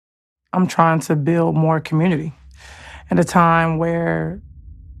I'm trying to build more community at a time where,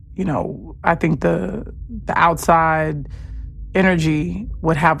 I think the outside energy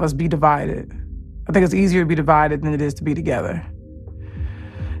would have us be divided. I think it's easier to be divided than it is to be together.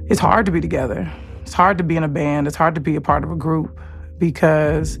 It's hard to be together. It's hard to be in a band. It's hard to be a part of a group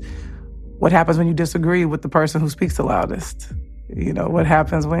because what happens when you disagree with the person who speaks the loudest? What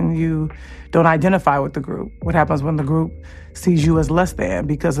happens when you don't identify with the group? What happens when the group sees you as less than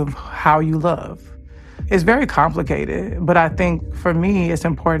because of how you love? It's very complicated, but I think for me, it's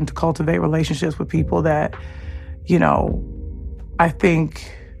important to cultivate relationships with people that, I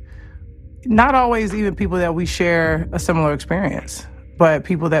think not always even people that we share a similar experience, but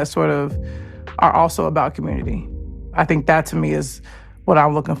people that sort of are also about community. I think that to me is what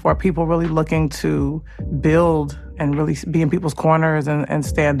I'm looking for. People really looking to build and really be in people's corners and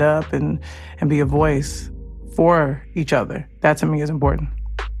stand up and be a voice for each other. That to me is important.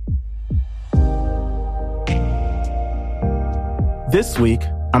 This week,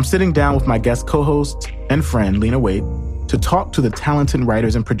 I'm sitting down with my guest co-host and friend, Lena Waite, to talk to the talented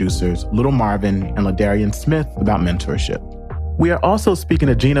writers and producers, Little Marvin and Ladarian Smith, about mentorship. We are also speaking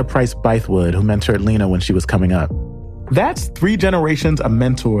to Gina Price Bythewood, who mentored Lena when she was coming up. That's 3 generations of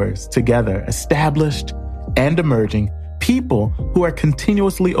mentors together, established and emerging, people who are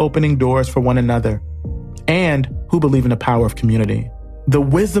continuously opening doors for one another and who believe in the power of community. The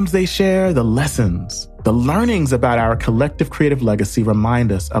wisdoms they share, the lessons, the learnings about our collective creative legacy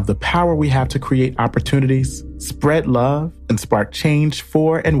remind us of the power we have to create opportunities, spread love, and spark change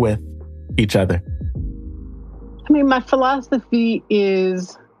for and with each other. My philosophy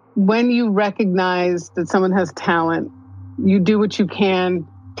is when you recognize that someone has talent, you do what you can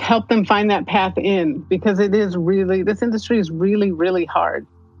to help them find that path in, because this industry is really, really hard,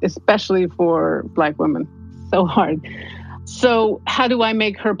 especially for Black women. So hard. So how do I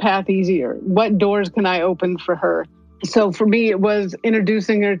make her path easier? What doors can I open for her? So for me, it was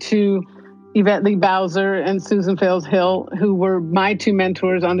introducing her to Yvette Lee Bowser and Susan Fales Hill, who were my 2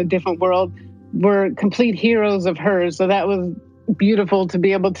 mentors on A Different World, were complete heroes of hers. So that was beautiful to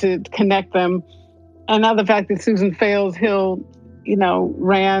be able to connect them. And now the fact that Susan Fales Hill,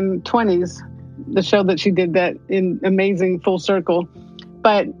 ran 20s, the show that she did that in amazing full circle.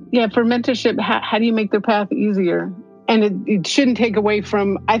 But yeah, for mentorship, how do you make their path easier? And it shouldn't take away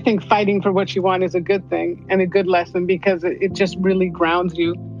from, I think fighting for what you want is a good thing and a good lesson because it just really grounds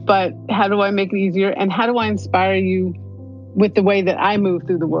you. But how do I make it easier? And how do I inspire you with the way that I move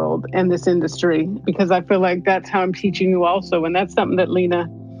through the world and this industry? Because I feel like that's how I'm teaching you also. And that's something that Lena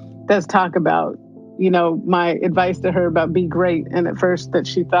does talk about. My advice to her about be great. And at first that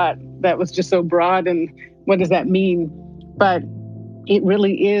she thought that was just so broad and what does that mean? But it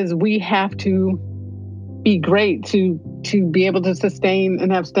really is. We have to be great to be able to sustain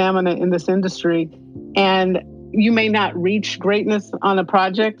and have stamina in this industry. And you may not reach greatness on a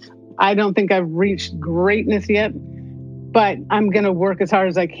project. I don't think I've reached greatness yet, but I'm going to work as hard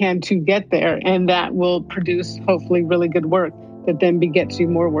as I can to get there. And that will produce hopefully really good work that then begets you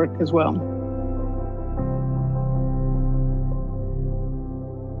more work as well.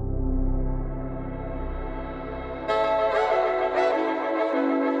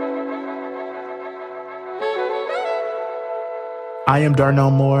 I am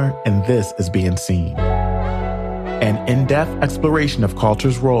Darnell Moore, and this is Being Seen, an in-depth exploration of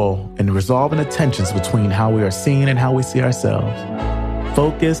culture's role in resolving the tensions between how we are seen and how we see ourselves.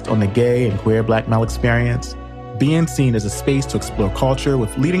 Focused on the gay and queer Black male experience, Being Seen is a space to explore culture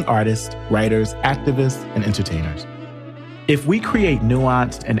with leading artists, writers, activists, and entertainers. If we create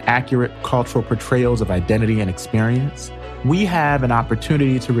nuanced and accurate cultural portrayals of identity and experience, we have an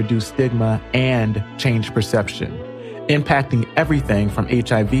opportunity to reduce stigma and change perception, impacting everything from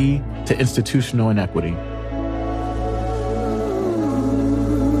HIV to institutional inequity.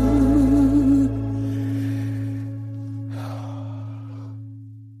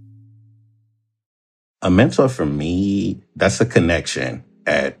 A mentor for me, that's a connection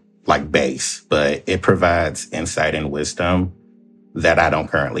at base, but it provides insight and wisdom that I don't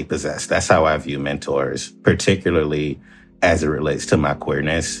currently possess. That's how I view mentors, particularly as it relates to my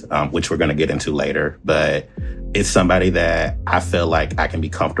queerness, which we're going to get into later. But it's somebody that I feel like I can be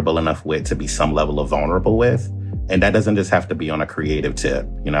comfortable enough with to be some level of vulnerable with. And that doesn't just have to be on a creative tip.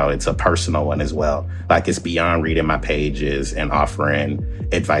 It's a personal one as well. It's beyond reading my pages and offering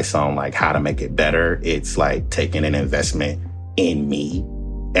advice on how to make it better. It's taking an investment in me.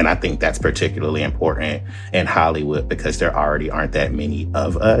 And I think that's particularly important in Hollywood because there already aren't that many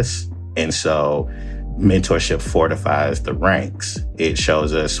of us. And so mentorship fortifies the ranks. It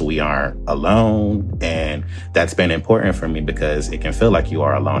shows us we aren't alone. And that's been important for me because it can feel like you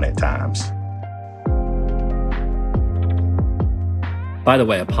are alone at times. By the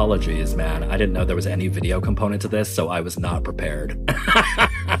way, apologies, man. I didn't know there was any video component to this, so I was not prepared.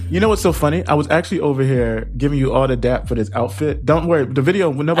 You know what's so funny? I was actually over here giving you all the dap for this outfit. Don't worry, the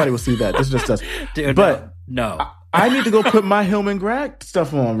video, nobody will see that. This is just us. Dude, but no. I need to go put my Hillman Grad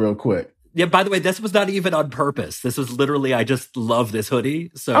stuff on real quick. Yeah, by the way, this was not even on purpose. This was literally, I just love this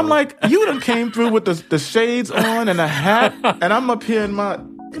hoodie. So I'm like, you done came through with the shades on and a hat, and I'm up here in my...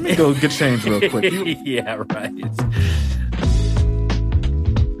 Let me go get changed real quick. Yeah, right.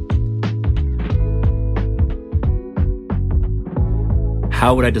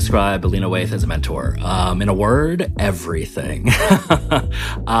 How would I describe Lena Waithe as a mentor? In a word, everything.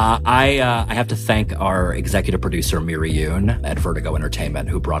 I have to thank our executive producer, Miri Yoon at Vertigo Entertainment,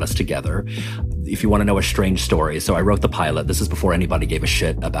 who brought us together. If you want to know a strange story, so I wrote the pilot. This is before anybody gave a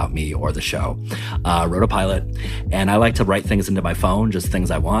shit about me or the show. Wrote a pilot, and I like to write things into my phone, just things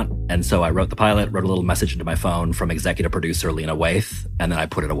I want. And so I wrote the pilot, wrote a little message into my phone from executive producer Lena Waithe, and then I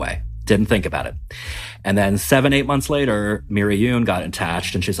put it away. Didn't think about it. And then 7-8 months later, Miri Yoon got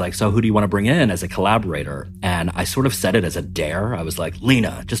attached and she's like, so who do you want to bring in as a collaborator? And I sort of said it as a dare. I was like,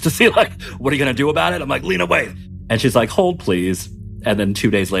 Lena, just to see like, what are you going to do about it? I'm like, Lena Waithe. And she's like, hold please. And then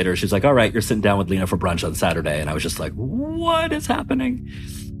 2 days later, she's like, all right, you're sitting down with Lena for brunch on Saturday. And I was just like, what is happening?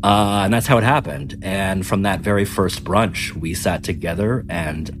 And that's how it happened. And from that very first brunch, we sat together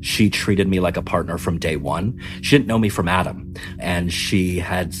and she treated me like a partner from day one. She didn't know me from Adam. And she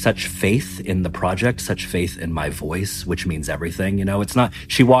had such faith in the project, such faith in my voice, which means everything. You know, it's not,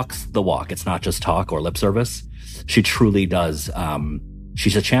 she walks the walk. It's not just talk or lip service. She truly does.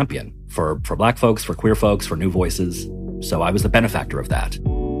 She's a champion for Black folks, for queer folks, for new voices. So I was the benefactor of that.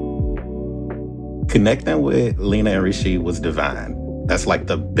 Connecting with Lena and Rishi was divine. That's like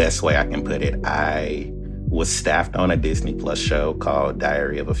the best way I can put it. I was staffed on a Disney Plus show called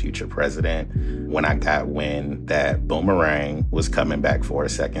Diary of a Future President when I got wind that Boomerang was coming back for a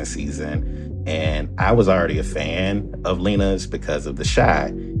second season. And I was already a fan of Lena's because of The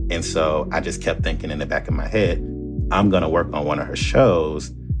Shy. And so I just kept thinking in the back of my head, I'm going to work on one of her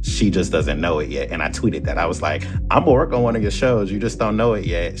shows. She just doesn't know it yet. And I tweeted that. I was like, I'm going to work on one of your shows. You just don't know it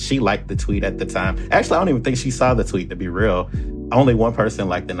yet. She liked the tweet at the time. Actually, I don't even think she saw the tweet, to be real. Only one person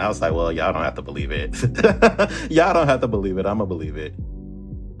liked it. And I was like, well, y'all don't have to believe it. Y'all don't have to believe it. I'm going to believe it.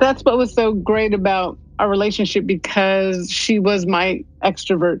 That's what was so great about our relationship, because she was my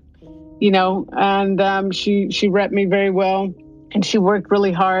extrovert, you know, and she repped me very well, and she worked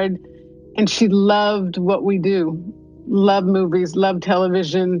really hard, and she loved what we do. Love movies, love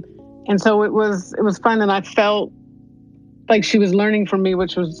television. And so it was fun. And I felt like she was learning from me,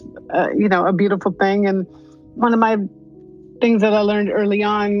 which was, a beautiful thing. And one of my things that I learned early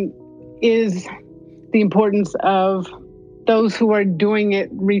on is the importance of those who are doing it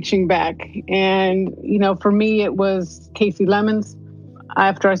reaching back. And, for me, it was Casey Lemons.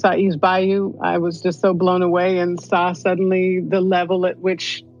 After I saw Eve's Bayou, I was just so blown away and saw suddenly the level at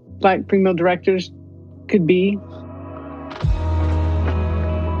which Black female directors could be.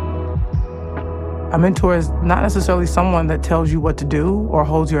 A mentor is not necessarily someone that tells you what to do or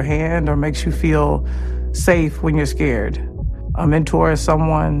holds your hand or makes you feel safe when you're scared. A mentor is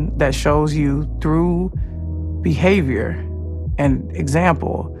someone that shows you through behavior and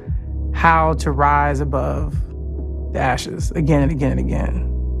example how to rise above the ashes again and again and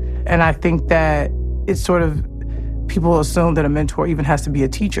again. And I think that it's sort of, people assume that a mentor even has to be a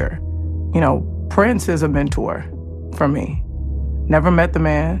teacher. Prince is a mentor for me. Never met the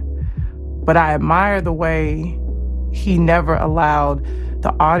man, but I admire the way he never allowed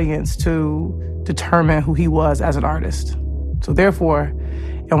the audience to determine who he was as an artist. So therefore,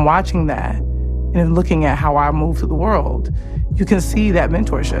 in watching that and in looking at how I move through the world, you can see that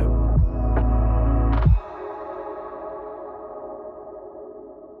mentorship.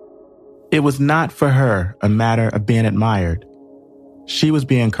 It was not for her a matter of being admired. She was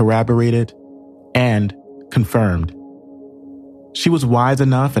being corroborated and confirmed. She was wise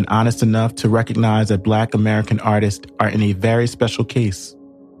enough and honest enough to recognize that Black American artists are in a very special case.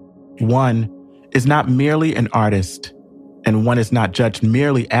 One is not merely an artist, and one is not judged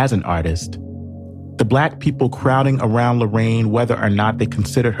merely as an artist. The Black people crowding around Lorraine, whether or not they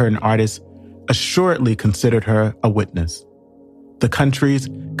considered her an artist, assuredly considered her a witness. The country's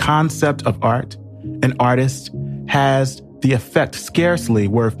concept of art, an artist, has the effect, scarcely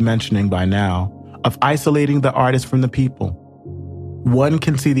worth mentioning by now, of isolating the artist from the people. One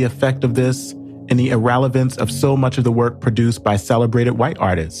can see the effect of this in the irrelevance of so much of the work produced by celebrated white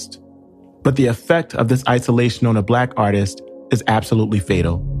artists. But the effect of this isolation on a Black artist is absolutely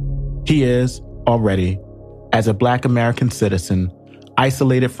fatal. He is, already, as a Black American citizen,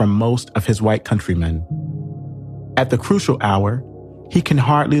 isolated from most of his white countrymen. At the crucial hour, he can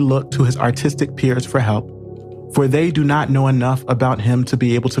hardly look to his artistic peers for help, for they do not know enough about him to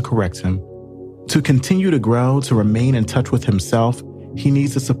be able to correct him. To continue to grow, to remain in touch with himself, he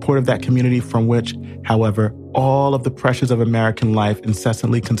needs the support of that community from which, however, all of the pressures of American life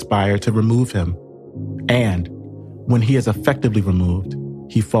incessantly conspire to remove him. And when he is effectively removed,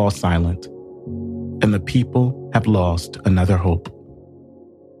 he falls silent. And the people have lost another hope.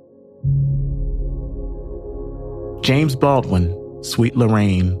 James Baldwin, Sweet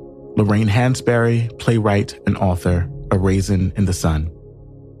Lorraine, Lorraine Hansberry, playwright and author, A Raisin in the Sun.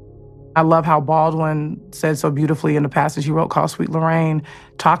 I love how Baldwin said so beautifully in the passage he wrote called Sweet Lorraine,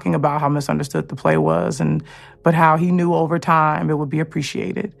 talking about how misunderstood the play was, but how he knew over time it would be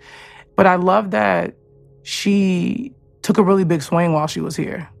appreciated. But I love that she took a really big swing while she was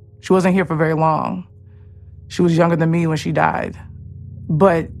here. She wasn't here for very long. She was younger than me when she died.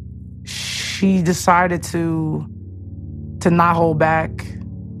 But she decided to not hold back,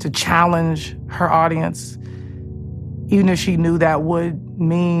 to challenge her audience, even if she knew that would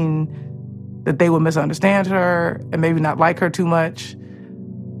mean that they would misunderstand her and maybe not like her too much.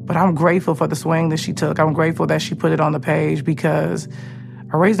 But I'm grateful for the swing that she took. I'm grateful that she put it on the page, because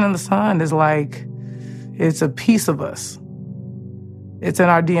A Raisin in the Sun is like, it's a piece of us. It's in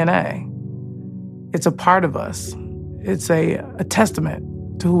our DNA. It's a part of us. It's a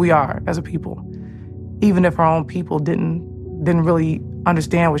testament to who we are as a people. Even if our own people didn't really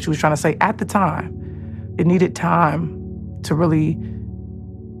understand what she was trying to say at the time. It needed time to really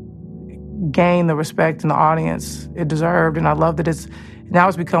gain the respect in the audience it deserved. And I love that it's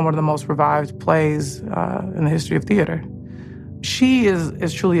become one of the most revived plays in the history of theater. She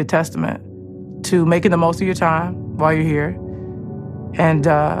is truly a testament to making the most of your time while you're here. And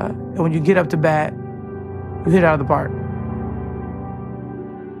when you get up to bat, you hit it out of the park.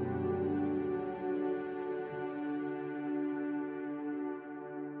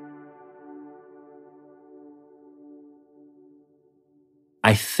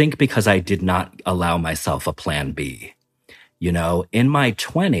 I think because I did not allow myself a plan B. You know, in my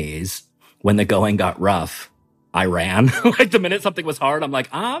 20s, when the going got rough, I ran. Like the minute something was hard, I'm like,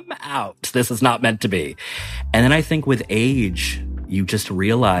 I'm out. This is not meant to be. And then I think with age, you just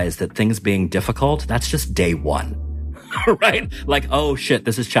realize that things being difficult, that's just day one. Right? Like, oh shit,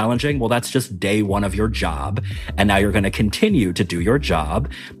 this is challenging. Well, that's just day one of your job. And now you're going to continue to do your job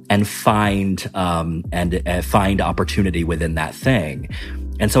and find opportunity within that thing.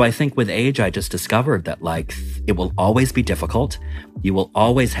 And so I think with age, I just discovered that like, it will always be difficult. You will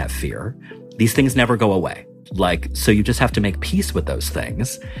always have fear. These things never go away. Like, so you just have to make peace with those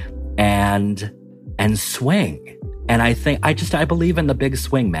things and swing. And I think, I believe in the big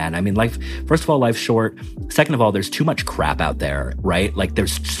swing, man. I mean, life, first of all, life's short. Second of all, there's too much crap out there, right? Like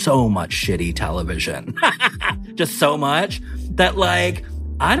there's so much shitty television, just so much that like,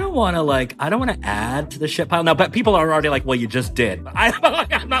 I don't want to add to the shit pile now, but people are already like, well, you just did.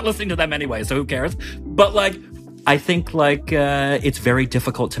 I'm not listening to them anyway, so who cares? But like, I think like, it's very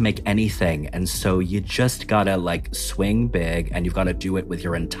difficult to make anything. And so you just gotta like swing big and you've got to do it with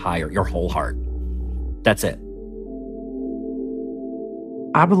your whole heart. That's it.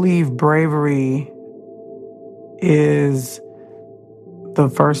 I believe bravery is the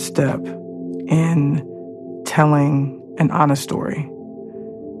first step in telling an honest story.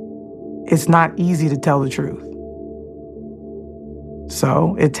 It's not easy to tell the truth.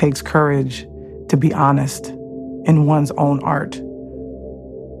 So it takes courage to be honest in one's own art,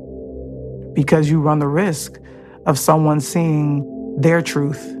 because you run the risk of someone seeing their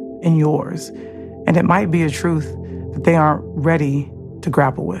truth in yours. And it might be a truth that they aren't ready to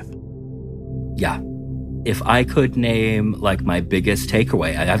grapple with. Yeah. If I could name like my biggest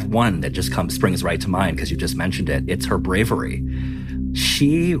takeaway, I have one that just springs right to mind because you just mentioned it. It's her bravery.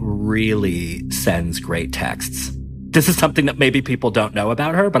 She really sends great texts. This is something that maybe people don't know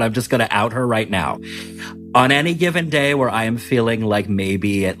about her, but I'm just going to out her right now. On any given day where I am feeling like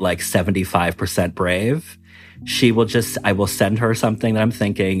maybe at like 75% brave, I will send her something that I'm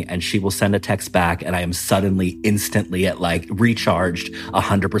thinking and she will send a text back and I am suddenly instantly at like recharged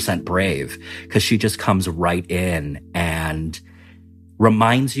 100% brave, because she just comes right in and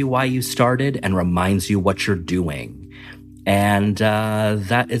reminds you why you started and reminds you what you're doing. And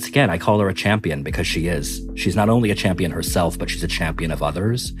that it's, again, I call her a champion because she is. She's not only a champion herself, but she's a champion of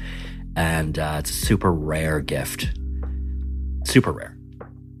others. And it's a super rare gift. Super rare.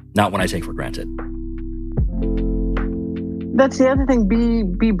 Not one I take for granted. That's the other thing.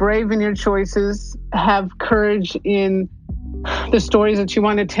 Be brave in your choices. Have courage in the stories that you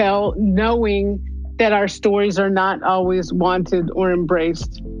want to tell, knowing that our stories are not always wanted or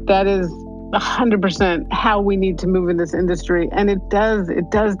embraced. That is 100% how we need to move in this industry. And it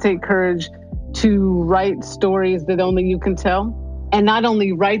does take courage to write stories that only you can tell. And not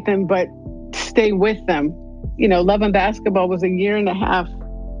only write them, but stay with them. You know, Love and Basketball was 1.5 years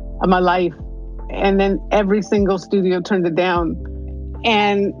of my life. And then every single studio turned it down.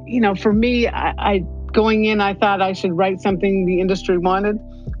 And, you know, for me, I going in, I thought I should write something the industry wanted.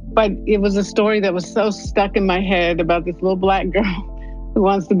 But it was a story that was so stuck in my head about this little black girl who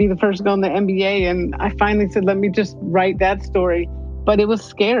wants to be the first girl in the NBA. And I finally said, let me just write that story. But it was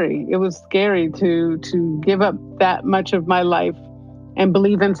scary. It was scary to give up that much of my life and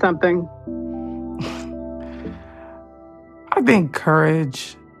believe in something. I think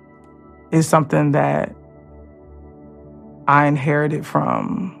courage is something that I inherited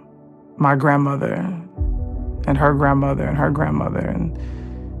from my grandmother and her grandmother and her grandmother. And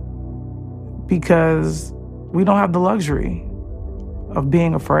because we don't have the luxury of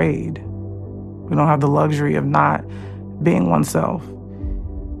being afraid. We don't have the luxury of not being oneself.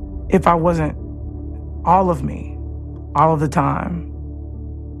 If I wasn't all of me, all of the time,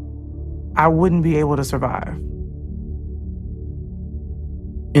 I wouldn't be able to survive.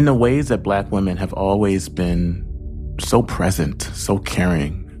 In the ways that Black women have always been so present, so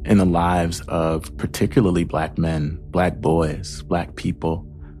caring in the lives of particularly Black men, Black boys, Black people,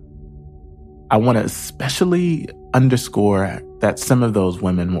 I want to especially underscore that some of those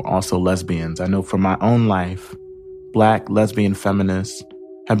women were also lesbians. I know from my own life, Black lesbian feminists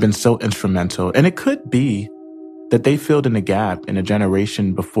have been so instrumental. And it could be that they filled in the gap in a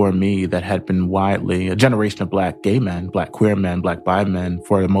generation before me that had been widely, a generation of Black gay men, Black queer men, Black bi men,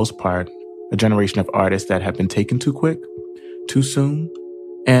 for the most part, a generation of artists that have been taken too quick, too soon.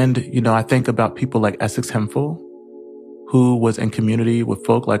 And, you know, I think about people like Essex Hemphill, who was in community with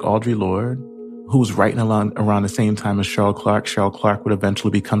folk like Audre Lorde, who was writing around the same time as Cheryl Clark. Cheryl Clark would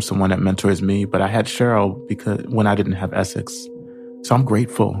eventually become someone that mentors me, but I had Cheryl because when I didn't have Essex. So I'm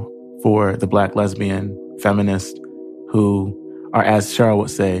grateful for the Black lesbian feminists who are, as Cheryl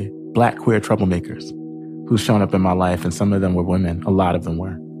would say, Black queer troublemakers who've shown up in my life, and some of them were women. A lot of them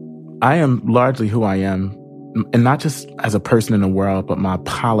were. I am largely who I am, and not just as a person in the world, but my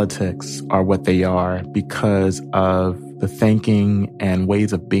politics are what they are because of the thinking and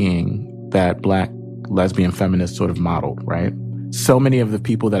ways of being that Black lesbian feminists sort of modeled, right? So many of the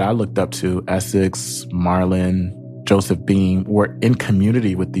people that I looked up to, Essex, Marlon, Joseph Beam, were in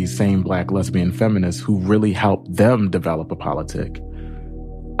community with these same Black lesbian feminists who really helped them develop a politic.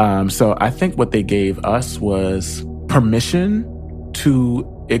 So I think what they gave us was permission to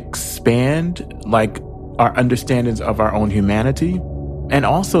expand, like, our understandings of our own humanity, and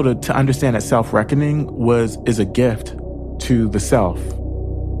also to understand that self-reckoning is a gift to the self.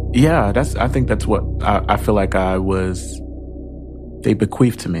 Yeah, I think that's what I feel like they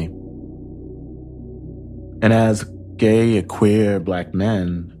bequeathed to me. And as gay, queer, Black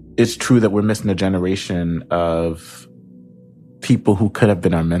men, it's true that we're missing a generation of people who could have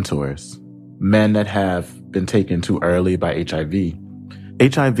been our mentors. Men that have been taken too early by HIV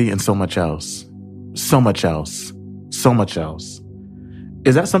and so much else. So much else. So much else.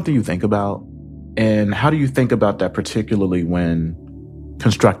 Is that something you think about? And how do you think about that, particularly when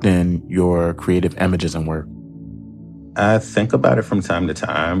constructing your creative images and work? I think about it from time to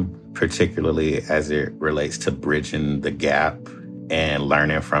time, particularly as it relates to bridging the gap and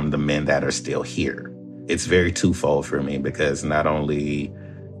learning from the men that are still here. It's very twofold for me because not only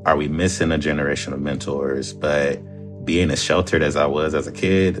are we missing a generation of mentors, but being as sheltered as I was as a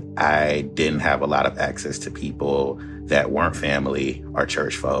kid, I didn't have a lot of access to people that weren't family or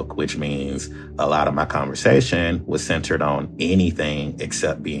church folk, which means a lot of my conversation was centered on anything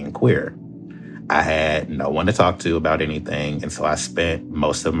except being queer. I had no one to talk to about anything, and so I spent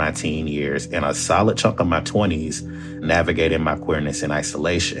most of my teen years and a solid chunk of my 20s navigating my queerness in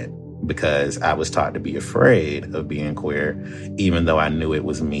isolation because I was taught to be afraid of being queer, even though I knew it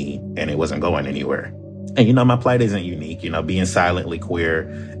was me and it wasn't going anywhere. And, you know, my plight isn't unique. You know, being silently queer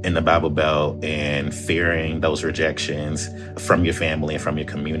in the Bible Belt and fearing those rejections from your family and from your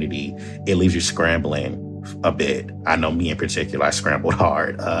community, it leaves you scrambling a bit. I know me in particular, I scrambled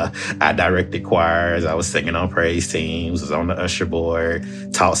hard. I directed choirs. I was singing on praise teams, was on the usher board,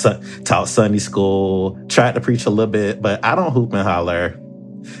 taught Sunday school, tried to preach a little bit, but I don't hoop and holler.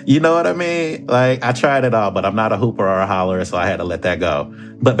 You know what I mean? Like, I tried it all, but I'm not a hooper or a hollerer, so I had to let that go.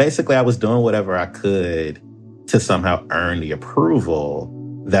 But basically, I was doing whatever I could to somehow earn the approval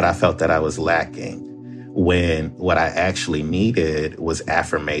that I felt that I was lacking. when what I actually needed was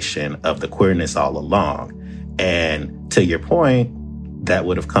affirmation of the queerness all along. And to your point, that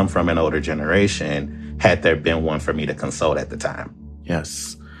would have come from an older generation had there been one for me to consult at the time.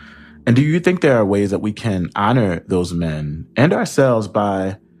 Yes. And do you think there are ways that we can honor those men and ourselves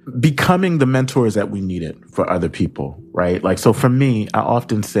by becoming the mentors that we needed for other people, right? Like, so for me, I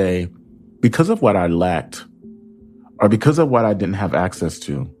often say, because of what I lacked or because of what I didn't have access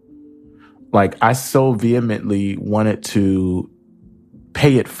to, like, I so vehemently wanted to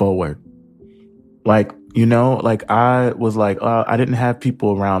pay it forward. Like, you know, like I was like, I didn't have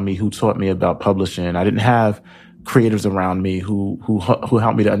people around me who taught me about publishing. I didn't have creatives around me who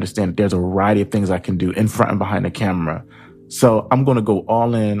helped me to understand there's a variety of things I can do in front and behind the camera. So I'm going to go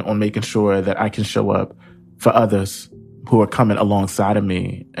all in on making sure that I can show up for others who are coming alongside of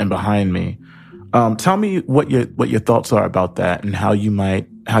me and behind me. Tell me what your thoughts are about that and how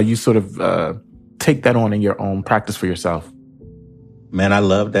you sort of take that on in your own practice for yourself. Man, I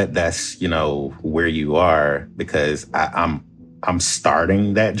love that that's, where you are, because I'm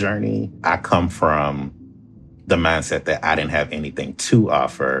starting that journey. I come from the mindset that I didn't have anything to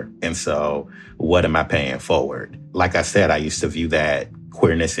offer. And so what am I paying forward? Like I said, I used to view that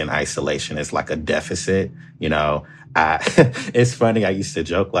queerness in isolation as like a deficit. It's funny. I used to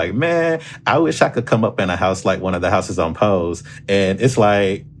joke like, man, I wish I could come up in a house like one of the houses on Pose. And it's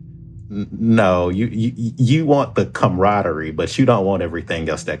like, no, you want the camaraderie, but you don't want everything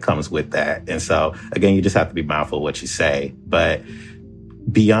else that comes with that. And so, again, you just have to be mindful of what you say. But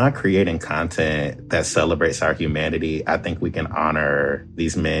beyond creating content that celebrates our humanity, I think we can honor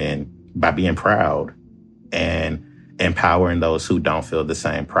these men by being proud and empowering those who don't feel the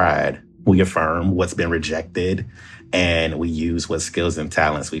same pride. We affirm what's been rejected, and we use what skills and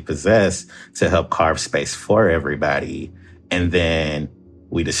talents we possess to help carve space for everybody. And then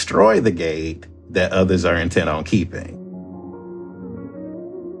we destroy the gate that others are intent on keeping.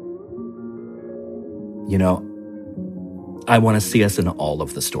 I want to see us in all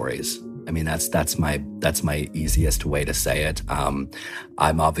of the stories. I mean, that's my easiest way to say it. I'm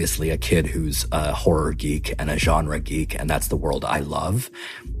obviously a kid who's a horror geek and a genre geek, and that's the world I love.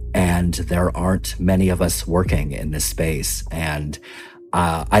 And there aren't many of us working in this space. And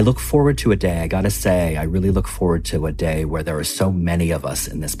I look forward to a day, I gotta say, I really look forward to a day where there are so many of us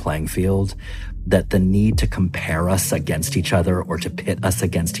in this playing field that the need to compare us against each other or to pit us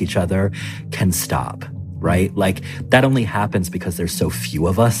against each other can stop, right? Like, that only happens because there's so few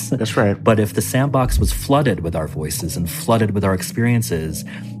of us. That's right. But if the sandbox was flooded with our voices and flooded with our experiences,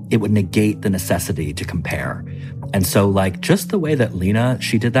 it would negate the necessity to compare. And so, like, just the way that Lena,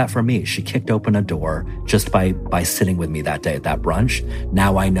 she did that for me. She kicked open a door just by sitting with me that day at that brunch.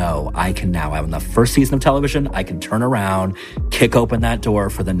 Now I know I can now, on the first season of television, I can turn around, kick open that door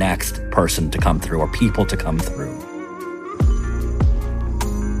for the next person to come through or people to come through.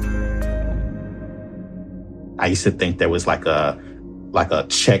 I used to think there was like a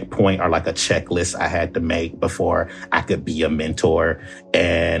checkpoint or like a checklist I had to make before I could be a mentor.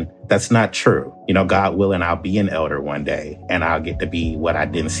 And that's not true. God willing, I'll be an elder one day and I'll get to be what I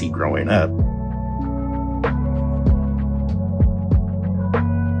didn't see growing up.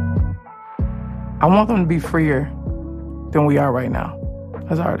 I want them to be freer than we are right now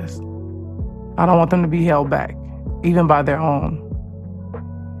as artists. I don't want them to be held back, even by their own.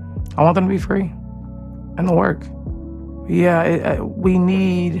 I want them to be free in the work. Yeah,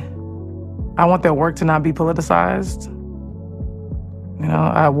 I want their work to not be politicized.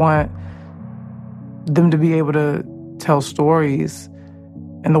 I want them to be able to tell stories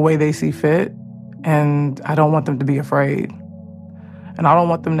in the way they see fit. And I don't want them to be afraid. And I don't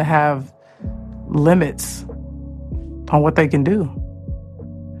want them to have limits on what they can do.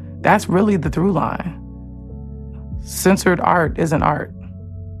 That's really the through line. Censored art isn't art.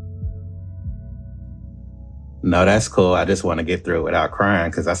 No, that's cool. I just want to get through it without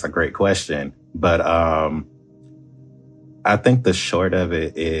crying because that's a great question. But I think the short of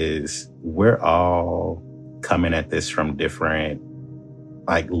it is we're all coming at this from different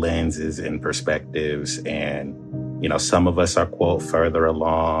lenses and perspectives. And, some of us are, quote, further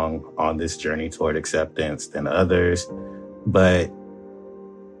along on this journey toward acceptance than others. But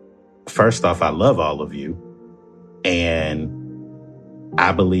first off, I love all of you. And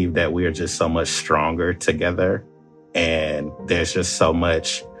I believe that we are just so much stronger together. And there's just so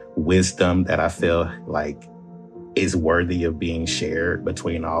much wisdom that I feel like is worthy of being shared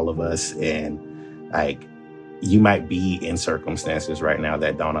between all of us. And you might be in circumstances right now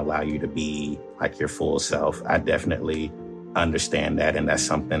that don't allow you to be your full self. I definitely understand that. And that's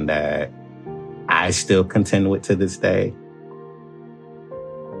something that I still contend with to this day.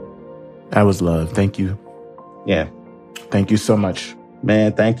 That was love. Thank you. Yeah. Thank you so much.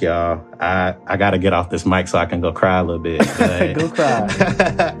 Man, thank y'all. I got to get off this mic so I can go cry a little bit. But Go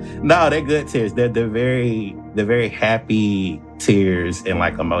cry. No, they're good tears. They're very happy tears and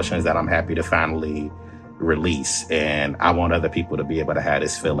like emotions that I'm happy to finally release. And I want other people to be able to have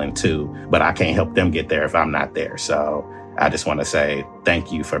this feeling too, but I can't help them get there if I'm not there. So I just want to say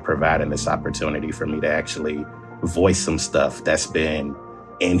thank you for providing this opportunity for me to actually voice some stuff that's been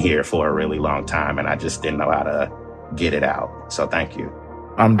in here for a really long time. And I just didn't know how to get it out. So thank you.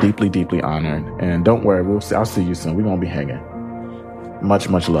 I'm deeply, deeply honored. And don't worry, I'll see you soon. We're going to be hanging. Much,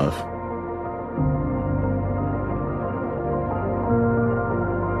 much love.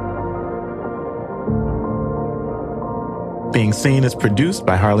 Being Seen is produced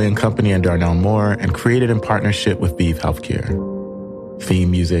by Harley & Company and Darnell Moore and created in partnership with Vive Healthcare. Theme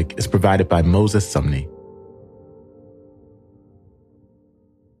music is provided by Moses Sumney.